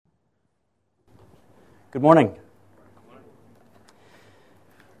Good morning.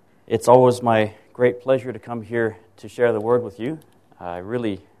 It's always my great pleasure to come here to share the word with you. I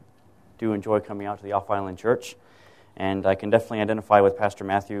really do enjoy coming out to the Offisland Church, and I can definitely identify with Pastor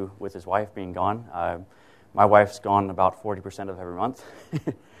Matthew with his wife being gone. My wife's gone about 40% of every month.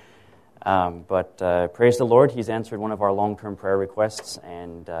 But praise the Lord, he's answered one of our long-term prayer requests,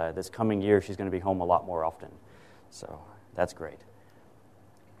 and this coming year she's going to be home a lot more often. So that's great.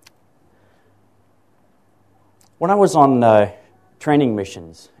 When I was on training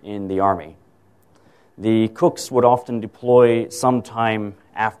missions in the Army, the cooks would often deploy sometime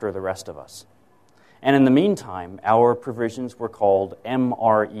after the rest of us. And in the meantime, our provisions were called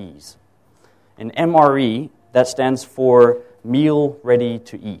MREs. An MRE, that stands for Meal Ready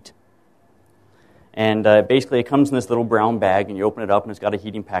to Eat. And basically it comes in this little brown bag, and you open it up, and it's got a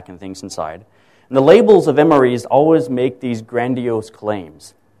heating pack and things inside. And the labels of MREs always make these grandiose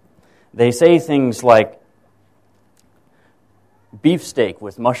claims. They say things like, beefsteak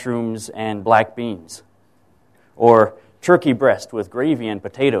with mushrooms and black beans, or turkey breast with gravy and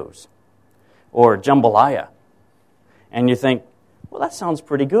potatoes, or jambalaya. And you think, well, that sounds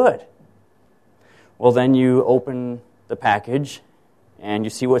pretty good. Well, then you open the package and you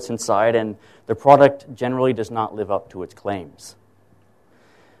see what's inside, and the product generally does not live up to its claims.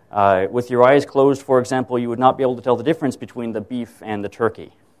 With your eyes closed, for example, you would not be able to tell the difference between the beef and the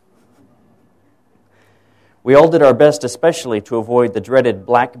turkey. We all did our best, especially to avoid the dreaded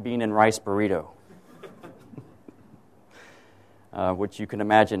black bean and rice burrito, which you can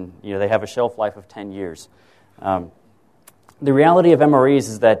imagine, they have a shelf life of 10 years. The reality of MREs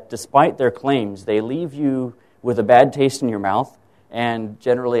is that despite their claims, they leave you with a bad taste in your mouth, and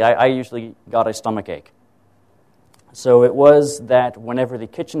generally, I usually got a stomach ache. So it was that whenever the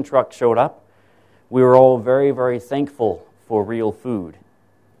kitchen truck showed up, we were all very, very thankful for real food.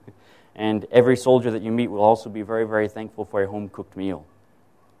 And every soldier that you meet will also be very, very thankful for a home-cooked meal.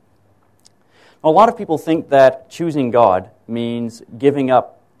 Now, a lot of people think that choosing God means giving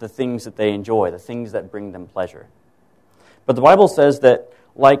up the things that they enjoy, the things that bring them pleasure. But the Bible says that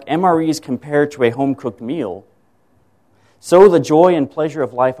like MREs compared to a home-cooked meal, so the joy and pleasure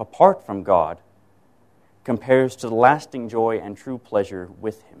of life apart from God compares to the lasting joy and true pleasure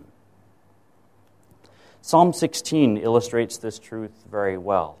with Him. Psalm 16 illustrates this truth very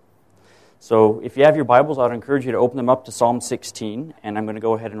well. So if you have your Bibles, I would encourage you to open them up to Psalm 16, and I'm going to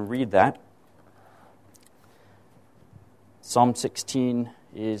go ahead and read that. Psalm 16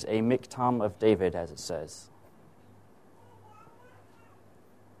 is a miktam of David, as it says.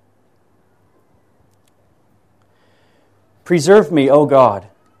 Preserve me, O God,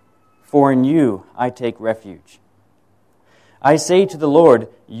 for in you I take refuge. I say to the Lord,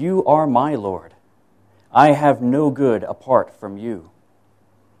 you are my Lord. I have no good apart from you.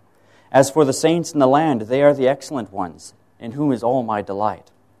 As for the saints in the land, they are the excellent ones, in whom is all my delight.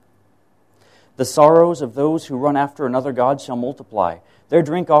 The sorrows of those who run after another god shall multiply. Their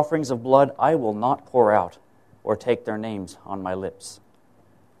drink offerings of blood I will not pour out, or take their names on my lips.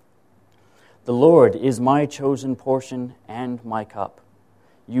 The Lord is my chosen portion and my cup.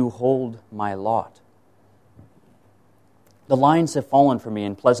 You hold my lot. The lines have fallen for me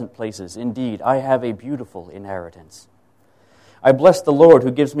in pleasant places. Indeed, I have a beautiful inheritance. I bless the Lord who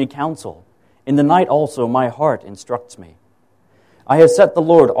gives me counsel. In the night also my heart instructs me. I have set the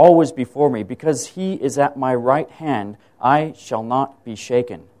Lord always before me. Because He is at my right hand, I shall not be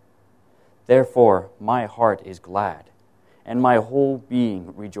shaken. Therefore my heart is glad, and my whole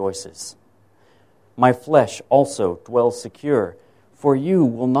being rejoices. My flesh also dwells secure, for you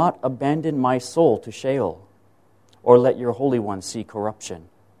will not abandon my soul to Sheol, or let your Holy One see corruption.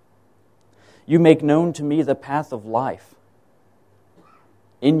 You make known to me the path of life.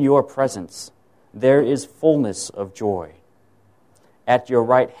 In your presence there is fullness of joy. At your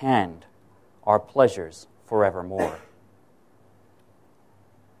right hand are pleasures forevermore.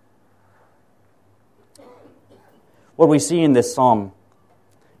 What we see in this psalm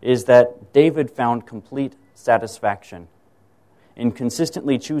is that David found complete satisfaction in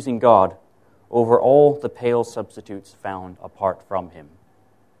consistently choosing God over all the pale substitutes found apart from Him.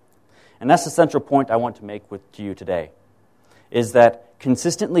 And that's the central point I want to make to you today, is that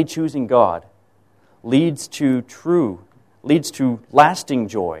consistently choosing God leads to lasting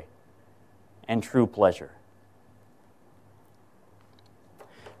joy and true pleasure.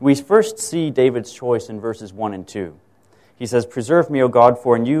 We first see David's choice in verses 1 and 2. He says, preserve me, O God,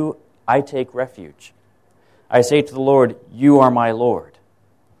 for in you I take refuge. I say to the Lord, you are my Lord,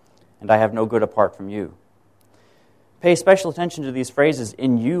 and I have no good apart from you. Pay special attention to these phrases,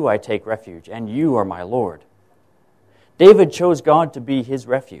 in you I take refuge, and you are my Lord. David chose God to be his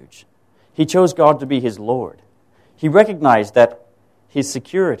refuge. He chose God to be his Lord. He recognized that his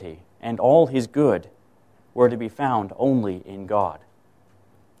security and all his good were to be found only in God.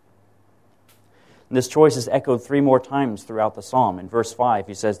 And this choice is echoed 3 more times throughout the psalm. In verse 5,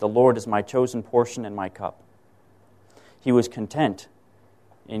 he says, "The Lord is my chosen portion and my cup." He was content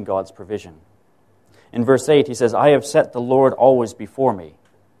in God's provision. In verse 8, he says, "I have set the Lord always before me."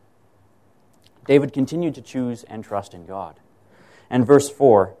 David continued to choose and trust in God. And verse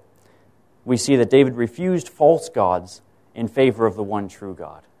 4, we see that David refused false gods in favor of the one true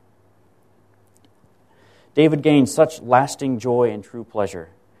God. David gained such lasting joy and true pleasure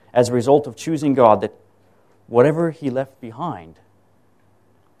as a result of choosing God that whatever he left behind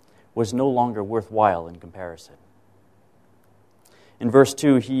was no longer worthwhile in comparison. In verse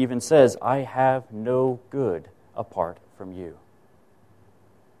 2, he even says, "I have no good apart from you."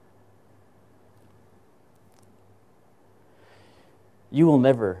 You will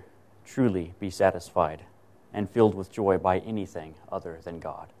never truly be satisfied and filled with joy by anything other than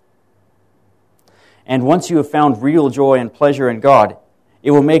God. And once you have found real joy and pleasure in God,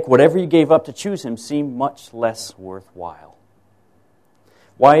 it will make whatever you gave up to choose him seem much less worthwhile.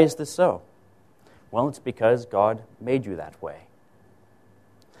 Why is this so? Well, it's because God made you that way.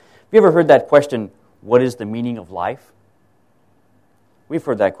 Have you ever heard that question, what is the meaning of life? We've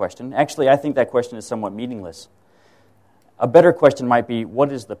heard that question. Actually, I think that question is somewhat meaningless. A better question might be,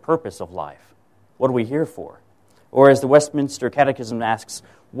 what is the purpose of life? What are we here for? Or as the Westminster Catechism asks,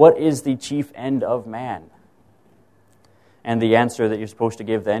 what is the chief end of man? And the answer that you're supposed to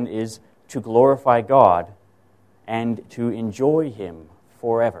give then is to glorify God and to enjoy him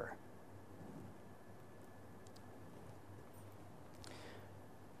forever.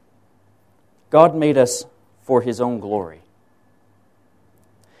 God made us for his own glory.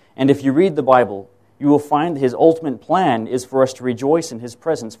 And if you read the Bible, you will find that his ultimate plan is for us to rejoice in his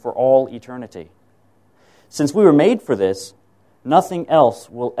presence for all eternity. Since we were made for this, nothing else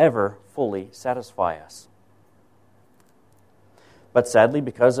will ever fully satisfy us. But sadly,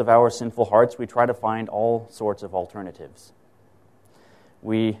 because of our sinful hearts, we try to find all sorts of alternatives.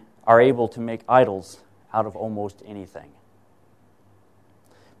 We are able to make idols out of almost anything.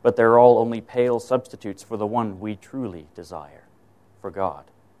 But they're all only pale substitutes for the one we truly desire, for God.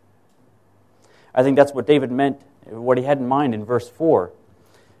 I think that's what David meant, what he had in mind in verse 4.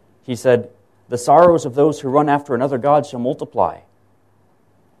 He said, "The sorrows of those who run after another god shall multiply."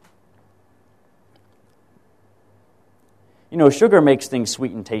 You know, sugar makes things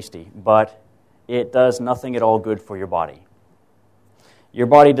sweet and tasty, but it does nothing at all good for your body. Your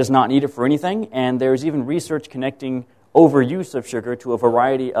body does not need it for anything, and there's even research connecting overuse of sugar to a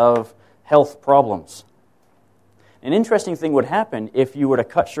variety of health problems. An interesting thing would happen if you were to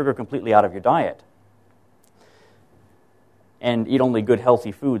cut sugar completely out of your diet and eat only good,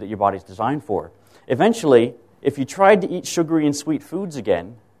 healthy food that your body's designed for. Eventually, if you tried to eat sugary and sweet foods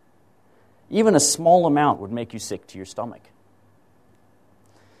again, even a small amount would make you sick to your stomach.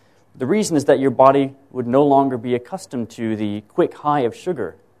 The reason is that your body would no longer be accustomed to the quick high of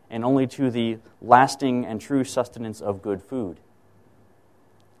sugar and only to the lasting and true sustenance of good food.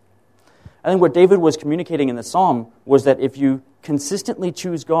 I think what David was communicating in the psalm was that if you consistently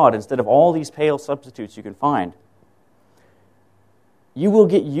choose God instead of all these pale substitutes you can find, you will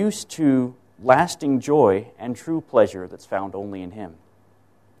get used to lasting joy and true pleasure that's found only in him.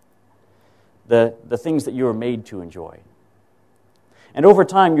 The things that you are made to enjoy. And over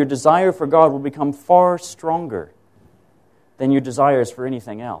time, your desire for God will become far stronger than your desires for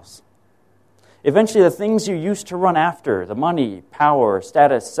anything else. Eventually, the things you used to run after, the money, power,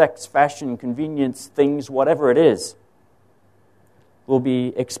 status, sex, fashion, convenience, things, whatever it is, will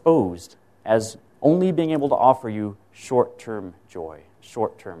be exposed as only being able to offer you short-term joy,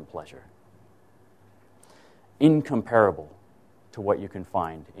 short-term pleasure. Incomparable to what you can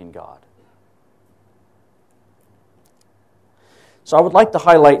find in God. So I would like to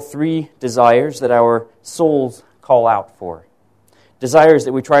highlight 3 desires that our souls call out for. Desires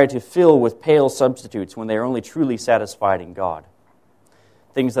that we try to fill with pale substitutes when they are only truly satisfied in God.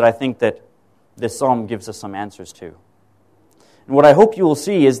 Things that I think that this psalm gives us some answers to. And what I hope you will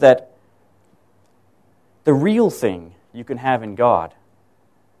see is that the real thing you can have in God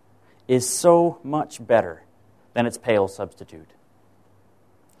is so much better than its pale substitute.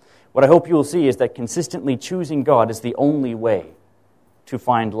 What I hope you will see is that consistently choosing God is the only way to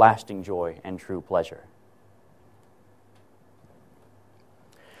find lasting joy and true pleasure.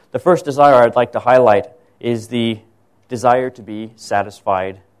 The first desire I'd like to highlight is the desire to be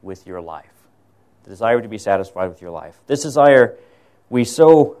satisfied with your life. The desire to be satisfied with your life. This desire we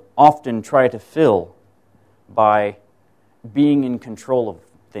so often try to fill by being in control of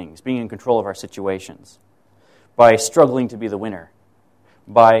things, being in control of our situations, by struggling to be the winner,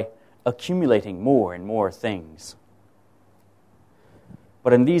 by accumulating more and more things.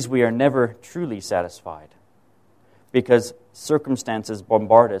 But in these we are never truly satisfied, because circumstances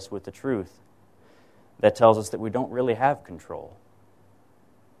bombard us with the truth that tells us that we don't really have control.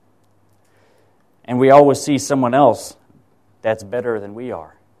 And we always see someone else that's better than we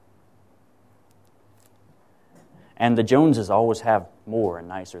are. And the Joneses always have more and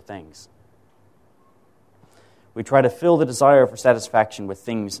nicer things. We try to fill the desire for satisfaction with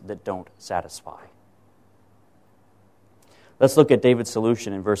things that don't satisfy. Let's look at David's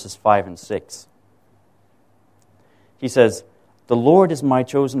solution in verses 5 and 6. He says, "The Lord is my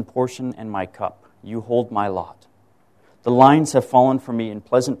chosen portion and my cup. You hold my lot. The lines have fallen for me in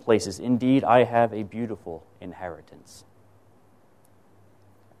pleasant places. Indeed, I have a beautiful inheritance."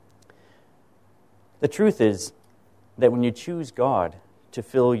 The truth is that when you choose God to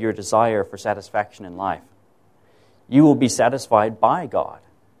fill your desire for satisfaction in life, you will be satisfied by God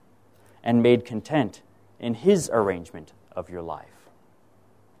and made content in His arrangement of your life.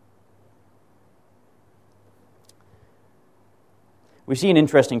 We see an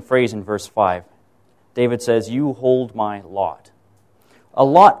interesting phrase in verse 5. David says, "You hold my lot." A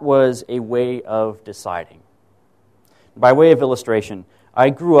lot was a way of deciding. By way of illustration, I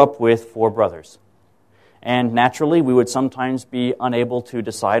grew up with 4 brothers. And naturally, we would sometimes be unable to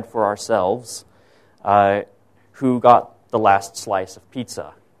decide for ourselves who got the last slice of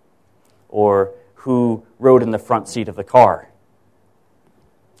pizza, or who rode in the front seat of the car,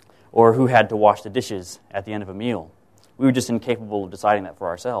 or who had to wash the dishes at the end of a meal. We were just incapable of deciding that for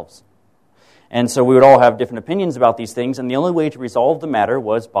ourselves. And so we would all have different opinions about these things, and the only way to resolve the matter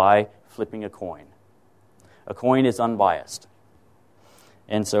was by flipping a coin. A coin is unbiased,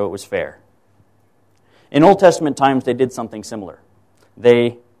 and so it was fair. In Old Testament times, they did something similar.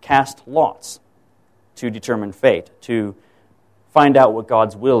 They cast lots to determine fate, to find out what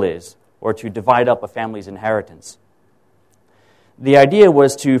God's will is, or to divide up a family's inheritance. The idea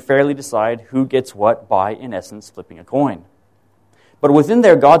was to fairly decide who gets what by, in essence, flipping a coin. But within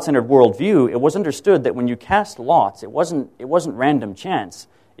their God-centered worldview, it was understood that when you cast lots, it wasn't random chance.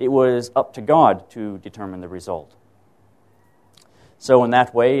 It was up to God to determine the result. So in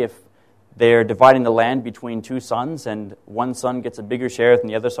that way, if they're dividing the land between 2 sons, and one son gets a bigger share than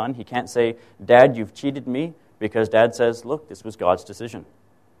the other son, he can't say, "Dad, you've cheated me," because Dad says, "Look, this was God's decision."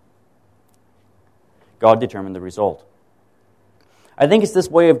 God determined the result. I think it's this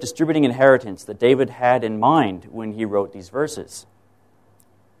way of distributing inheritance that David had in mind when he wrote these verses.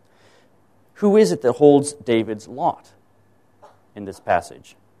 Who is it that holds David's lot in this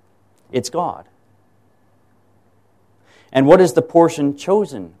passage? It's God. And what is the portion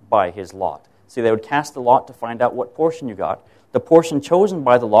chosen by his lot? See, they would cast the lot to find out what portion you got. The portion chosen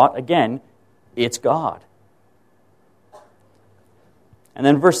by the lot, again, it's God. And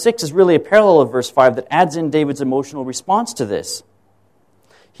then verse 6 is really a parallel of verse 5 that adds in David's emotional response to this.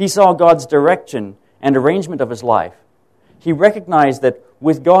 He saw God's direction and arrangement of his life. He recognized that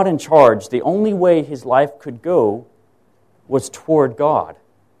with God in charge, the only way his life could go was toward God.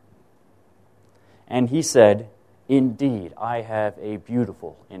 And he said, "Indeed, I have a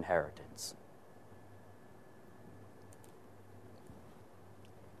beautiful inheritance."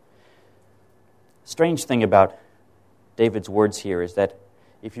 Strange thing about David's words here is that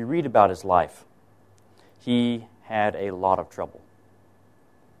if you read about his life, he had a lot of trouble.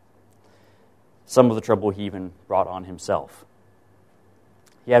 Some of the trouble he even brought on himself.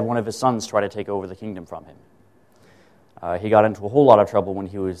 He had one of his sons try to take over the kingdom from him. He got into a whole lot of trouble when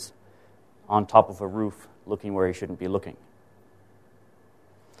he was on top of a roof looking where he shouldn't be looking.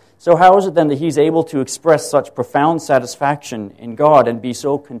 So how is it then that he's able to express such profound satisfaction in God and be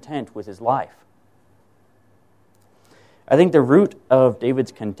so content with his life? I think the root of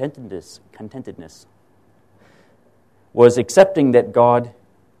David's contentedness was accepting that God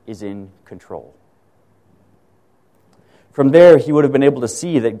is in control. From there, he would have been able to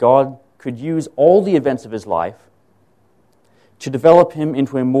see that God could use all the events of his life to develop him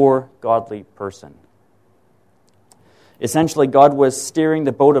into a more godly person. Essentially, God was steering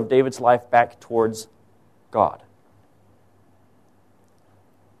the boat of David's life back towards God.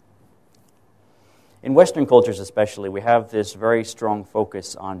 In Western cultures especially, we have this very strong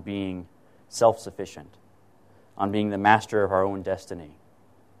focus on being self-sufficient, on being the master of our own destiny,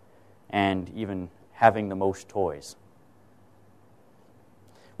 and even having the most toys.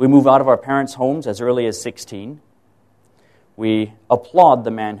 We move out of our parents' homes as early as 16. We applaud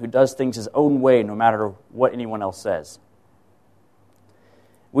the man who does things his own way no matter what anyone else says.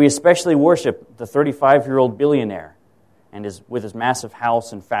 We especially worship the 35-year-old billionaire and with his massive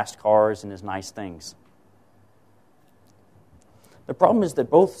house and fast cars and his nice things. The problem is that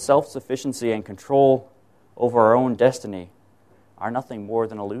both self-sufficiency and control over our own destiny are nothing more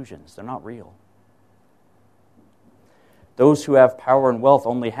than illusions. They're not real. Those who have power and wealth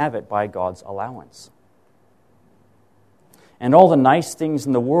only have it by God's allowance. And all the nice things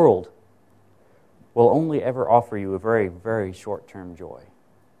in the world will only ever offer you a very, very short-term joy.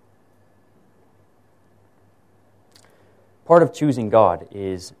 Part of choosing God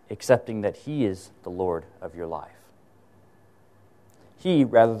is accepting that He is the Lord of your life. He,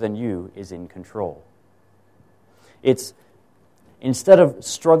 rather than you, is in control. It's, instead of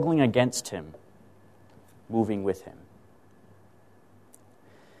struggling against Him, moving with Him.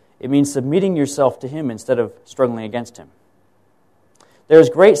 It means submitting yourself to Him instead of struggling against Him. There is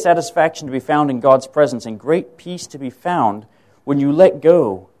great satisfaction to be found in God's presence and great peace to be found when you let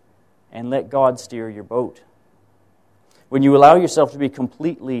go and let God steer your boat. When you allow yourself to be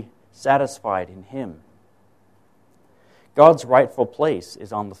completely satisfied in Him. God's rightful place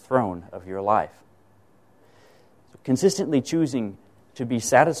is on the throne of your life. So consistently choosing to be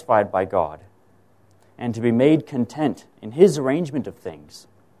satisfied by God and to be made content in His arrangement of things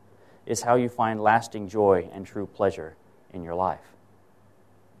is how you find lasting joy and true pleasure in your life.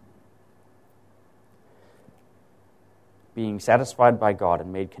 Being satisfied by God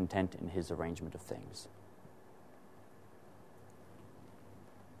and made content in His arrangement of things.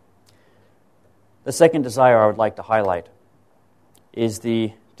 The second desire I would like to highlight is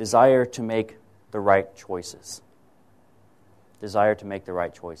the desire to make the right choices. Desire to make the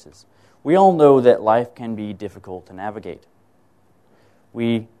right choices. We all know that life can be difficult to navigate.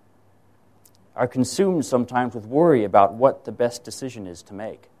 We are consumed sometimes with worry about what the best decision is to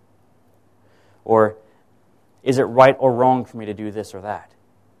make. Or, is it right or wrong for me to do this or that?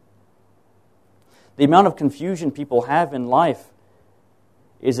 The amount of confusion people have in life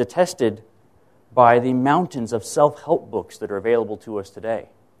is attested by the mountains of self-help books that are available to us today.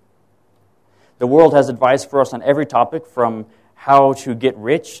 The world has advice for us on every topic, from how to get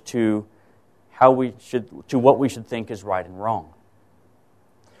rich to what we should think is right and wrong.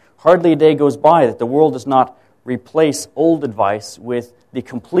 Hardly a day goes by that the world does not replace old advice with the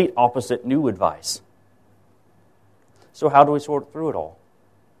complete opposite new advice. So how do we sort through it all?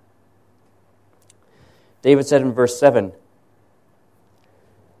 David said in verse 7,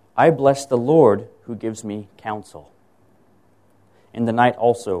 I bless the Lord who gives me counsel. In the night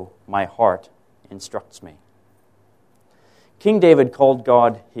also my heart instructs me. King David called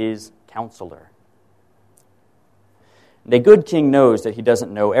God his counselor. And a good king knows that he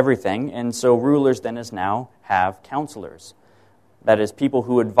doesn't know everything, and so rulers then as now have counselors. That is, people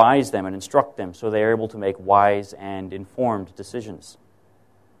who advise them and instruct them so they are able to make wise and informed decisions.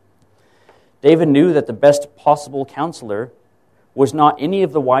 David knew that the best possible counselor was not any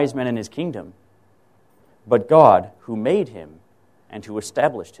of the wise men in his kingdom, but God who made him and who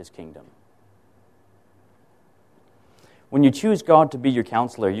established his kingdom. When you choose God to be your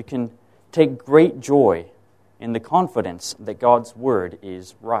counselor, you can take great joy in the confidence that God's word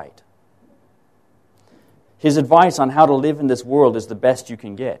is right. His advice on how to live in this world is the best you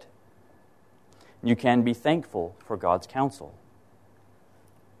can get. You can be thankful for God's counsel.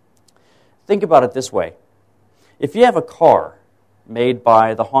 Think about it this way. If you have a car made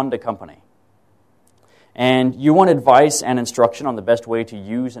by the Honda company, and you want advice and instruction on the best way to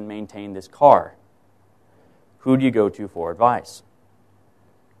use and maintain this car, who do you go to for advice?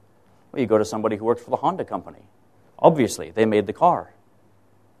 Well, you go to somebody who works for the Honda company. Obviously, they made the car.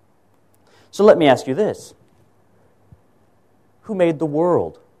 So let me ask you this. Who made the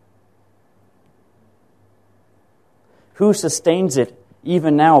world? Who sustains it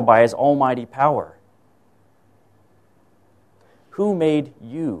even now by His almighty power? Who made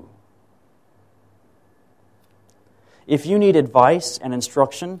you? If you need advice and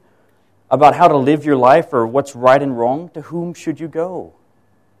instruction about how to live your life or what's right and wrong, to whom should you go?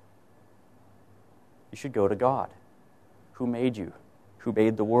 You should go to God, who made you, who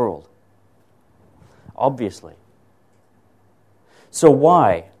made the world. Obviously. So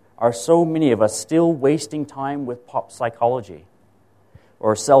why are so many of us still wasting time with pop psychology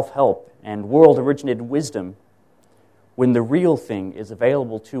or self-help and world-originated wisdom when the real thing is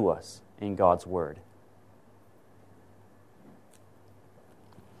available to us in God's Word?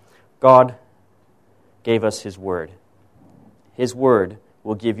 God gave us His Word. His Word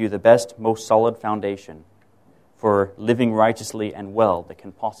will give you the best, most solid foundation for living righteously and well that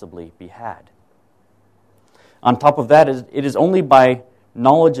can possibly be had. On top of that, it is only by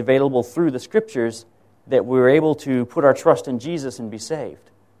knowledge available through the Scriptures that we're able to put our trust in Jesus and be saved.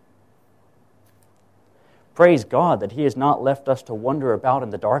 Praise God that He has not left us to wander about in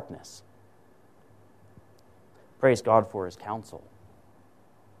the darkness. Praise God for His counsel.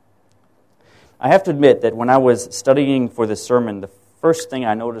 I have to admit that when I was studying for this sermon, the first thing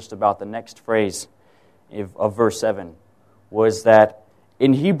I noticed about the next phrase of verse 7 was that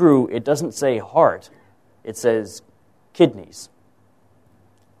in Hebrew it doesn't say heart, it says kidneys.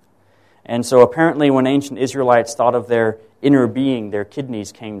 And so apparently when ancient Israelites thought of their inner being, their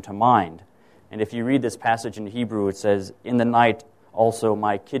kidneys came to mind. And if you read this passage in Hebrew, it says, "In the night also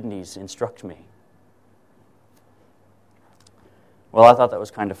my kidneys instruct me." Well, I thought that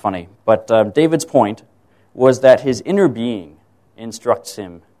was kind of funny. But David's point was that his inner being instructs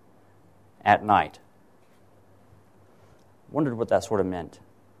him at night. Wondered what that sort of meant.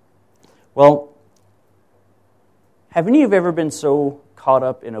 Well, have any of you ever been so caught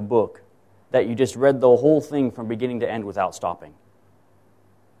up in a book that you just read the whole thing from beginning to end without stopping?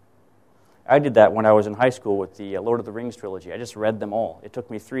 I did that when I was in high school with the Lord of the Rings trilogy. I just read them all. It took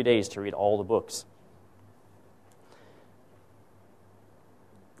me 3 days to read all the books.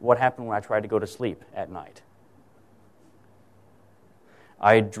 What happened when I tried to go to sleep at night?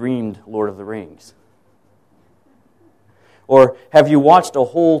 I dreamed Lord of the Rings. Or have you watched a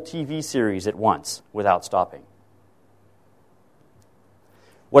whole TV series at once without stopping?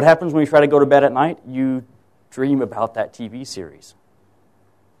 What happens when you try to go to bed at night? You dream about that TV series.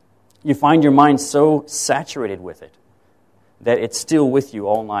 You find your mind so saturated with it that it's still with you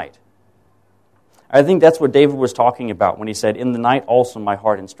all night. I think that's what David was talking about when he said, "In the night also my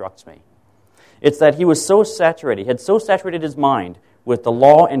heart instructs me." It's that he was so saturated, he had so saturated his mind with the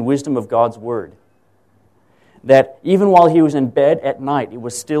law and wisdom of God's Word that even while he was in bed at night, it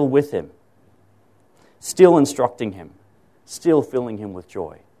was still with him, still instructing him, still filling him with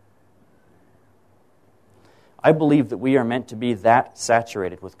joy. I believe that we are meant to be that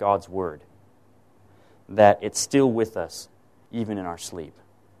saturated with God's Word that it's still with us even in our sleep.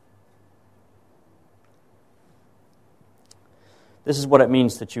 This is what it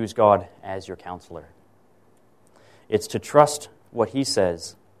means to choose God as your counselor. It's to trust what He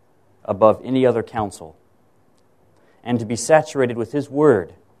says above any other counsel and to be saturated with His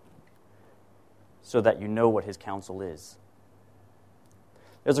Word so that you know what His counsel is.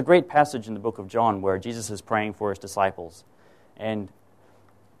 There's a great passage in the book of John where Jesus is praying for His disciples, and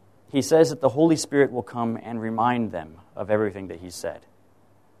He says that the Holy Spirit will come and remind them of everything that He said.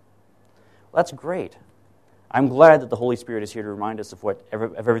 Well, that's great. I'm glad that the Holy Spirit is here to remind us of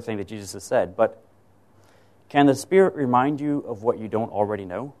everything that Jesus has said, but can the Spirit remind you of what you don't already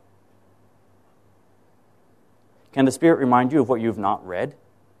know? Can the Spirit remind you of what you have not read?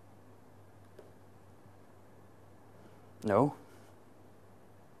 No.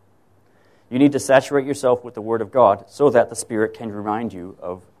 You need to saturate yourself with the Word of God so that the Spirit can remind you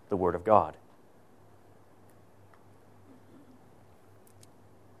of the Word of God.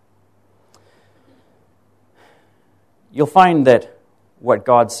 You'll find that what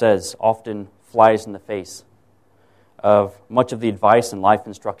God says often flies in the face of much of the advice and life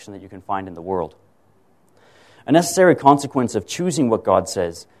instruction that you can find in the world. A necessary consequence of choosing what God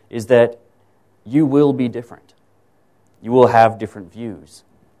says is that you will be different. You will have different views.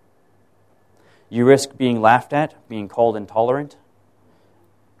 You risk being laughed at, being called intolerant,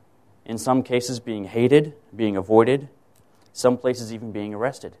 in some cases being hated, being avoided, some places even being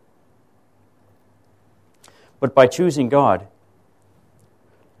arrested. But by choosing God,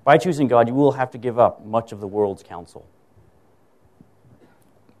 you will have to give up much of the world's counsel.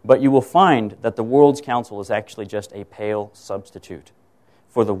 But you will find that the world's counsel is actually just a pale substitute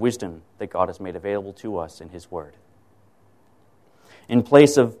for the wisdom that God has made available to us in His Word. In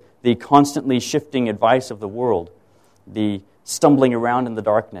place of the constantly shifting advice of the world, the stumbling around in the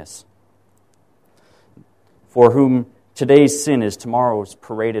darkness, for whom today's sin is tomorrow's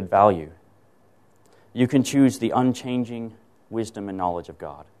paraded value, you can choose the unchanging wisdom and knowledge of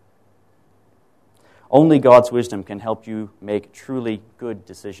God. Only God's wisdom can help you make truly good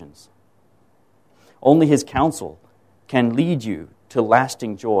decisions. Only His counsel can lead you to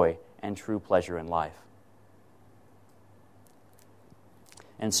lasting joy and true pleasure in life.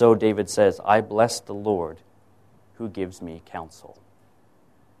 And so David says, "I bless the Lord who gives me counsel."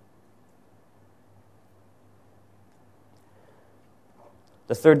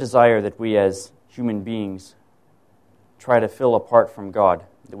 The third desire that we as human beings try to fill apart from God,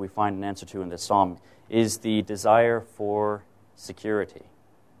 that we find an answer to in this psalm, is the desire for security.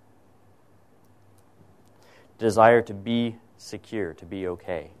 Desire to be secure, to be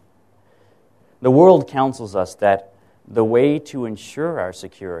okay. The world counsels us that the way to ensure our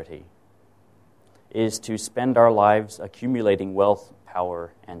security is to spend our lives accumulating wealth,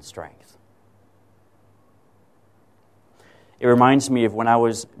 power, and strength. It reminds me of when I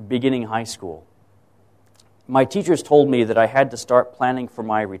was beginning high school. My teachers told me that I had to start planning for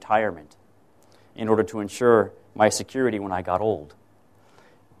my retirement in order to ensure my security when I got old.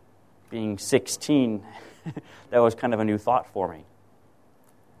 Being 16, that was kind of a new thought for me.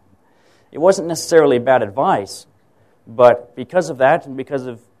 It wasn't necessarily bad advice, but because of that and because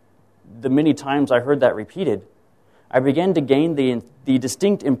of the many times I heard that repeated, I began to gain the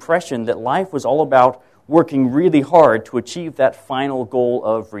distinct impression that life was all about working really hard to achieve that final goal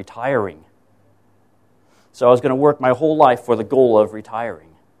of retiring. So I was going to work my whole life for the goal of retiring.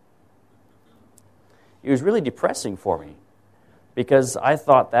 It was really depressing for me because I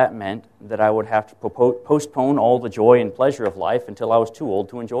thought that meant that I would have to postpone all the joy and pleasure of life until I was too old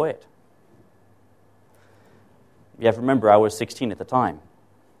to enjoy it. You have to remember, I was 16 at the time.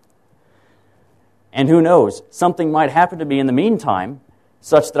 And who knows, something might happen to me in the meantime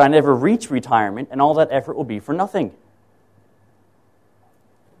such that I never reach retirement and all that effort will be for nothing.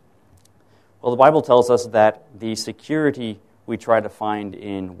 Well, the Bible tells us that the security we try to find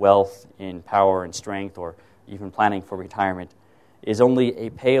in wealth, in power and strength, or even planning for retirement is only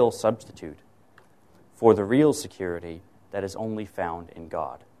a pale substitute for the real security that is only found in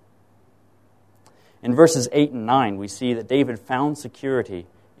God. In verses 8 and 9, we see that David found security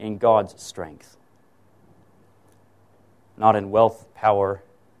in God's strength. Not in wealth, power,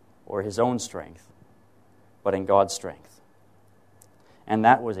 or his own strength, but in God's strength. And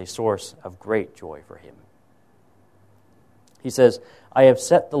that was a source of great joy for him. He says, I have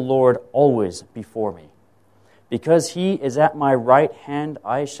set the Lord always before me. Because he is at my right hand,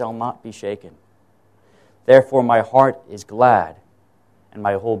 I shall not be shaken. Therefore my heart is glad, and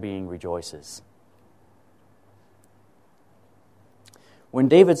my whole being rejoices. When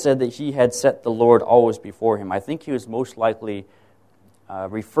David said that he had set the Lord always before him, I think he was most likely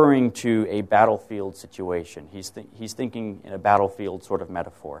referring to a battlefield situation. He's thinking in a battlefield sort of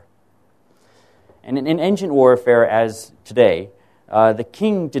metaphor. And in ancient warfare, as today, the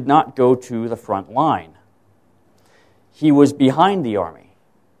king did not go to the front line. He was behind the army.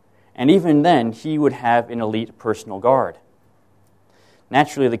 And even then, he would have an elite personal guard.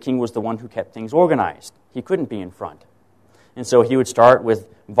 Naturally, the king was the one who kept things organized. He couldn't be in front. And so he would start with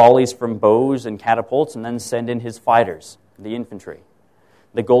volleys from bows and catapults and then send in his fighters, the infantry.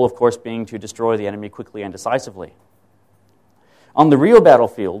 The goal, of course, being to destroy the enemy quickly and decisively. On the real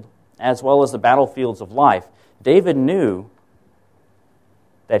battlefield, as well as the battlefields of life, David knew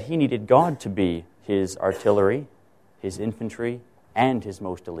that he needed God to be his artillery, his infantry, and his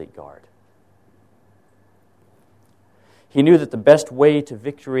most elite guard. He knew that the best way to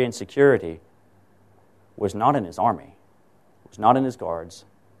victory and security was not in his army, was not in his guards,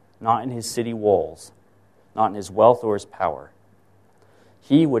 not in his city walls, not in his wealth or his power.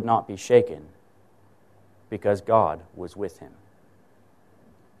 He would not be shaken because God was with him.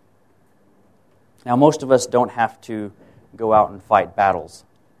 Now, most of us don't have to go out and fight battles,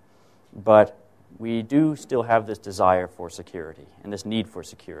 but we do still have this desire for security and this need for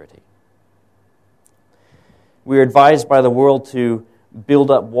security. We are advised by the world to build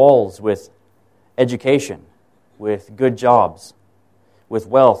up walls with education, with good jobs, with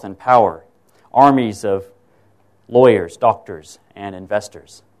wealth and power, armies of lawyers, doctors, and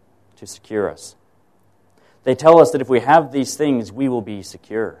investors to secure us. They tell us that if we have these things, we will be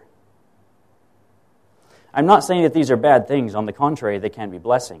secure. I'm not saying that these are bad things. On the contrary, they can be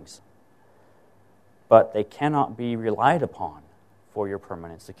blessings. But they cannot be relied upon for your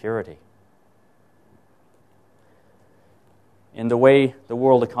permanent security. In the way the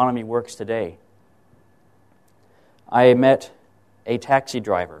world economy works today, I met a taxi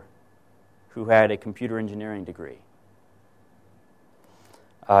driver who had a computer engineering degree.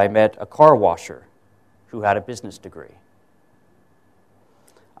 I met a car washer who had a business degree.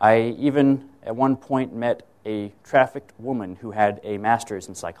 I even, at one point, met a trafficked woman who had a master's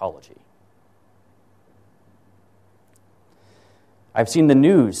in psychology. I've seen the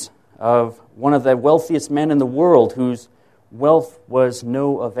news of one of the wealthiest men in the world whose wealth was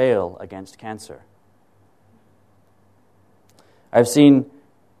no avail against cancer. I've seen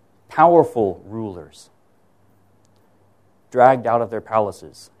powerful rulers dragged out of their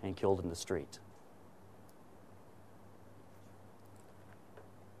palaces and killed in the street.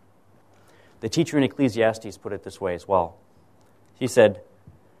 The teacher in Ecclesiastes put it this way as well. He said,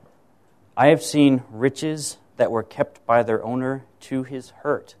 I have seen riches that were kept by their owner to his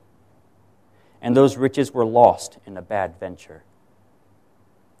hurt, and those riches were lost in a bad venture.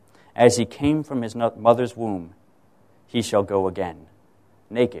 As he came from his mother's womb, he shall go again,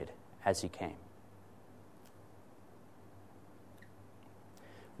 naked as he came.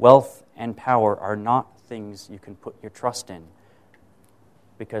 Wealth and power are not things you can put your trust in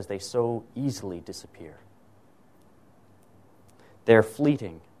because they so easily disappear. They're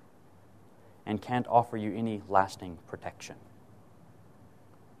fleeting and can't offer you any lasting protection.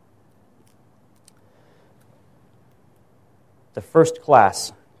 The first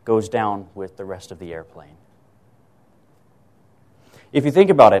class goes down with the rest of the airplane. If you think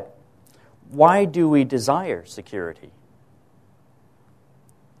about it, why do we desire security?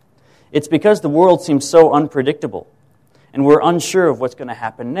 It's because the world seems so unpredictable, and we're unsure of what's going to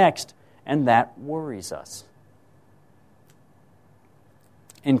happen next, and that worries us.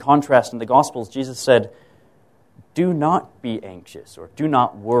 In contrast, in the Gospels, Jesus said, "Do not be anxious," or "do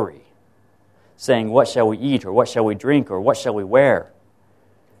not worry," saying, "What shall we eat, or what shall we drink, or what shall we wear?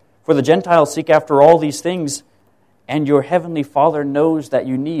 For the Gentiles seek after all these things, and your heavenly Father knows that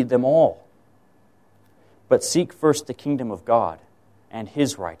you need them all. But seek first the kingdom of God and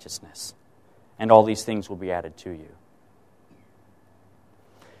His righteousness, and all these things will be added to you."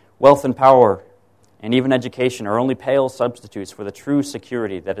 Wealth and power and even education are only pale substitutes for the true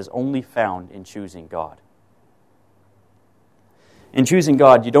security that is only found in choosing God. In choosing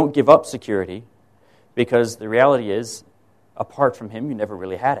God, you don't give up security because the reality is, apart from Him, you never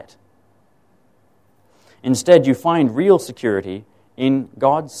really had it. Instead, you find real security in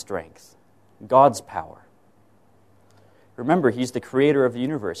God's strength, God's power. Remember, He's the creator of the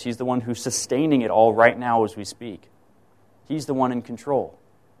universe. He's the one who's sustaining it all right now as we speak. He's the one in control.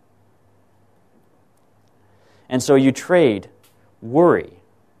 And so you trade worry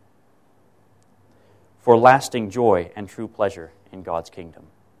for lasting joy and true pleasure in God's kingdom.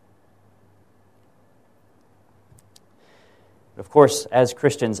 Of course, as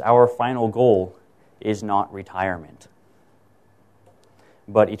Christians, our final goal is not retirement,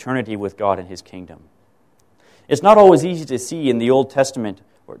 but eternity with God in His kingdom. It's not always easy to see in the Old Testament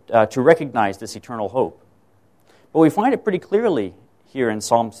or to recognize this eternal hope, but we find it pretty clearly here in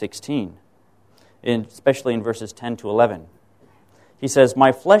Psalm 16. Especially in verses 10 to 11. He says,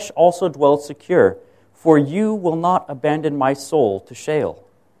 "My flesh also dwells secure, for you will not abandon my soul to Sheol,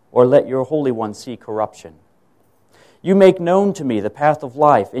 or let your Holy One see corruption. You make known to me the path of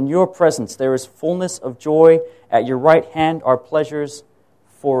life. In your presence there is fullness of joy. At your right hand are pleasures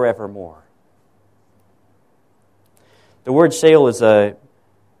forevermore." The word Sheol is a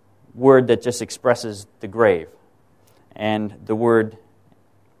word that just expresses the grave. And the word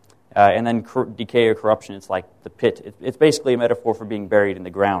and then decay or corruption, it's like the pit. It's basically a metaphor for being buried in the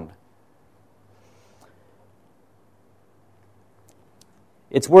ground.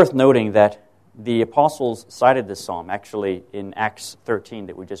 It's worth noting that the apostles cited this psalm, actually in Acts 13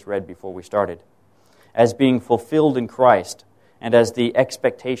 that we just read before we started, as being fulfilled in Christ and as the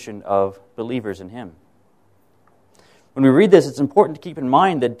expectation of believers in Him. When we read this, it's important to keep in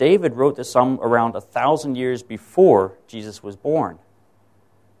mind that David wrote this psalm around 1,000 years before Jesus was born.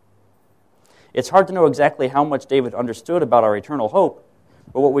 It's hard to know exactly how much David understood about our eternal hope,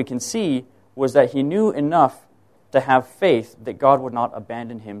 but what we can see was that he knew enough to have faith that God would not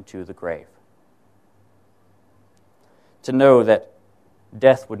abandon him to the grave. To know that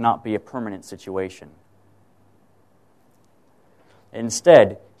death would not be a permanent situation.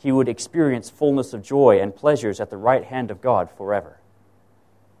 Instead, he would experience fullness of joy and pleasures at the right hand of God forever.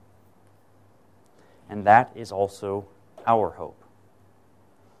 And that is also our hope.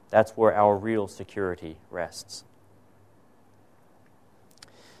 That's where our real security rests.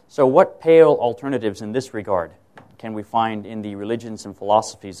 So what pale alternatives in this regard can we find in the religions and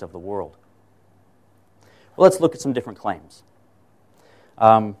philosophies of the world? Well, let's look at some different claims.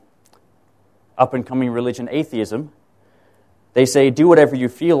 Up-and-coming religion atheism, they say, do whatever you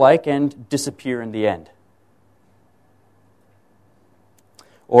feel like and disappear in the end.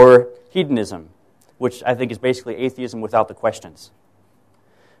 Or hedonism, which I think is basically atheism without the questions.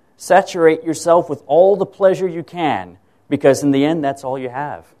 Saturate yourself with all the pleasure you can, because in the end, that's all you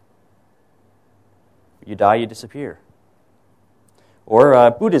have. You die, you disappear.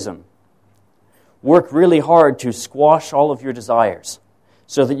 Or Buddhism. Work really hard to squash all of your desires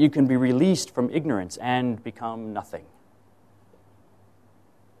so that you can be released from ignorance and become nothing.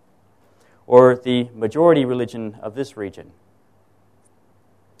 Or the majority religion of this region.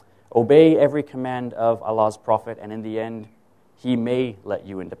 Obey every command of Allah's prophet, and in the end, He may let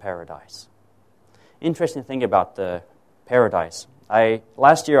you into paradise. Interesting thing about the paradise.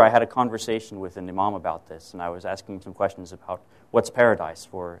 Last year I had a conversation with an imam about this, and I was asking some questions about what's paradise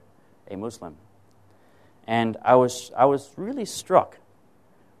for a Muslim. And I was really struck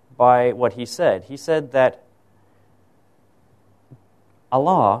by what he said. He said that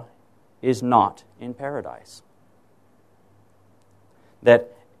Allah is not in paradise.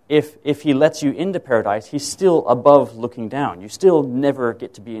 That if he lets you into paradise, he's still above looking down. You still never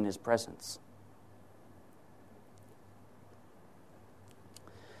get to be in his presence.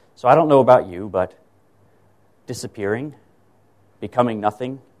 So I don't know about you, but disappearing, becoming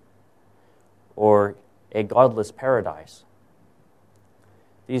nothing, or a godless paradise,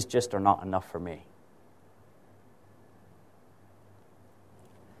 these just are not enough for me.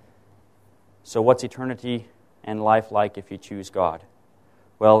 So what's eternity and life like if you choose God?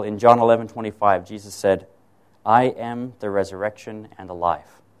 Well, in John 11:25, Jesus said, "I am the resurrection and the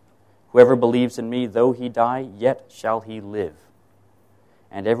life. Whoever believes in me, though he die, yet shall he live.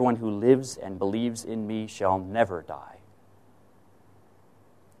 And everyone who lives and believes in me shall never die."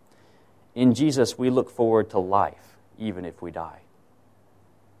 In Jesus, we look forward to life, even if we die.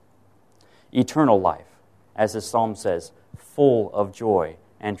 Eternal life, as the psalm says, full of joy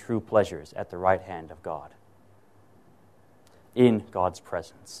and true pleasures at the right hand of God. In God's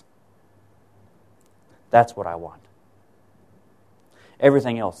presence. That's what I want.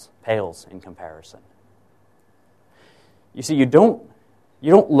 Everything else pales in comparison. You see, you don't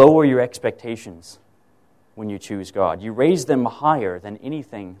lower your expectations when you choose God. You raise them higher than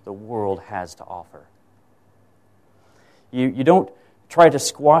anything the world has to offer. You don't try to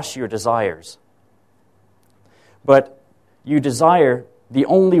squash your desires, but you desire the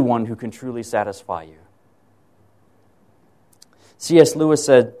only one who can truly satisfy you. C.S. Lewis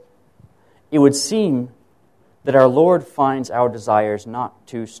said, "It would seem that our Lord finds our desires not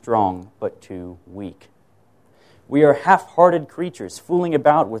too strong, but too weak. We are half-hearted creatures, fooling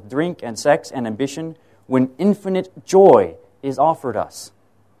about with drink and sex and ambition when infinite joy is offered us.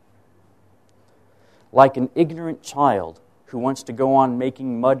 Like an ignorant child who wants to go on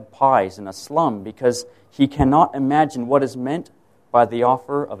making mud pies in a slum because he cannot imagine what is meant by the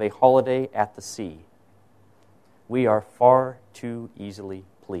offer of a holiday at the sea. We are far too easily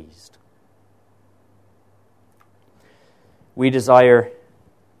pleased." We desire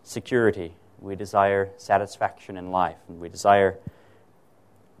security. We desire satisfaction in life. And we desire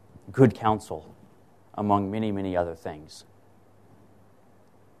good counsel, among many, many other things.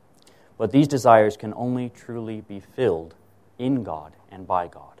 But these desires can only truly be filled in God and by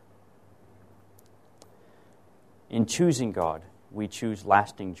God. In choosing God, we choose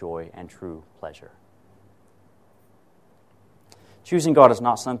lasting joy and true pleasure. Choosing God is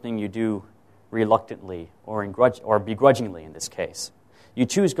not something you do reluctantly or begrudgingly in this case. You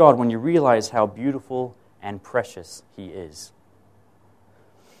choose God when you realize how beautiful and precious He is.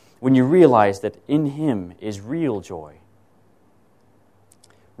 When you realize that in Him is real joy,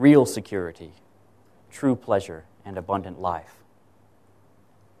 real security, true pleasure, and abundant life.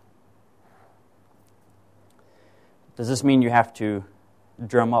 Does this mean you have to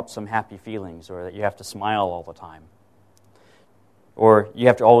drum up some happy feelings, or that you have to smile all the time? Or you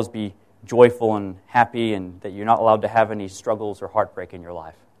have to always be joyful and happy, and that you're not allowed to have any struggles or heartbreak in your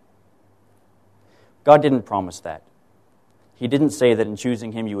life? God didn't promise that. He didn't say that in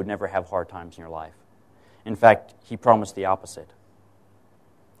choosing Him you would never have hard times in your life. In fact, He promised the opposite.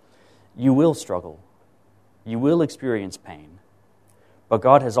 You will struggle. You will experience pain. But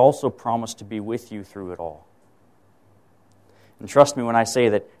God has also promised to be with you through it all. And trust me when I say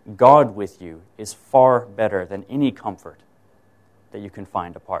that God with you is far better than any comfort that you can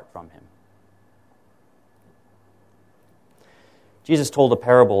find apart from Him. Jesus told a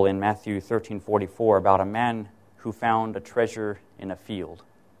parable in Matthew 13:44 about a man who found a treasure in a field.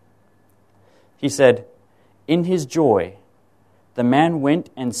 He said, "In his joy, the man went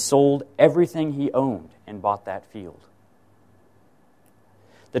and sold everything he owned and bought that field."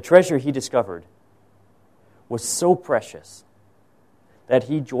 The treasure he discovered was so precious that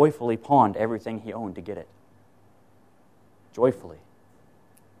he joyfully pawned everything he owned to get it. Joyfully.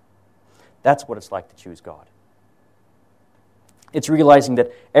 That's what it's like to choose God. It's realizing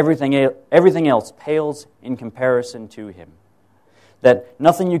that everything else pales in comparison to Him. That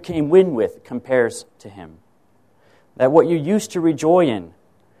nothing you can win with compares to Him. That what you used to rejoice in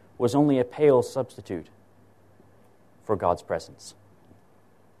was only a pale substitute for God's presence.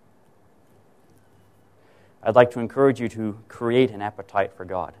 I'd like to encourage you to create an appetite for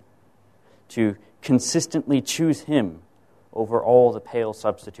God, to consistently choose Him over all the pale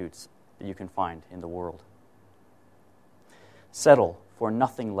substitutes that you can find in the world. Settle for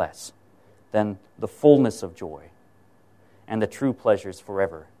nothing less than the fullness of joy and the true pleasures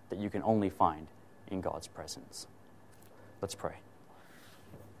forever that you can only find in God's presence. Let's pray.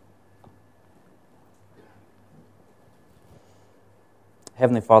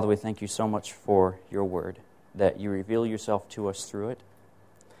 Heavenly Father, we thank You so much for Your word, that You reveal Yourself to us through it,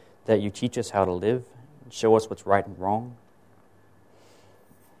 that You teach us how to live, and show us what's right and wrong.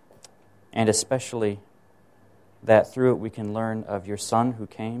 and especially that through it we can learn of your Son who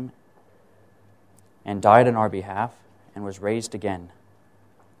came and died on our behalf and was raised again,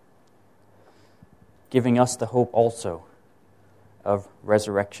 giving us the hope also of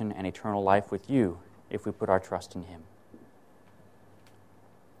resurrection and eternal life with you if we put our trust in him.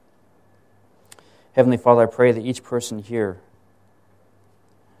 Heavenly Father, I pray that each person here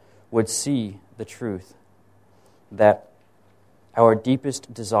would see the truth that our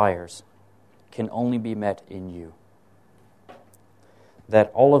deepest desires can only be met in you.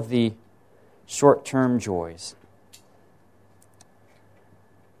 That all of the short-term joys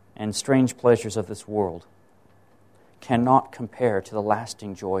and strange pleasures of this world cannot compare to the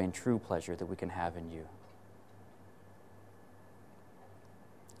lasting joy and true pleasure that we can have in you.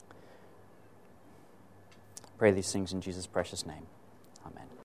 Pray these things in Jesus' precious name. Amen.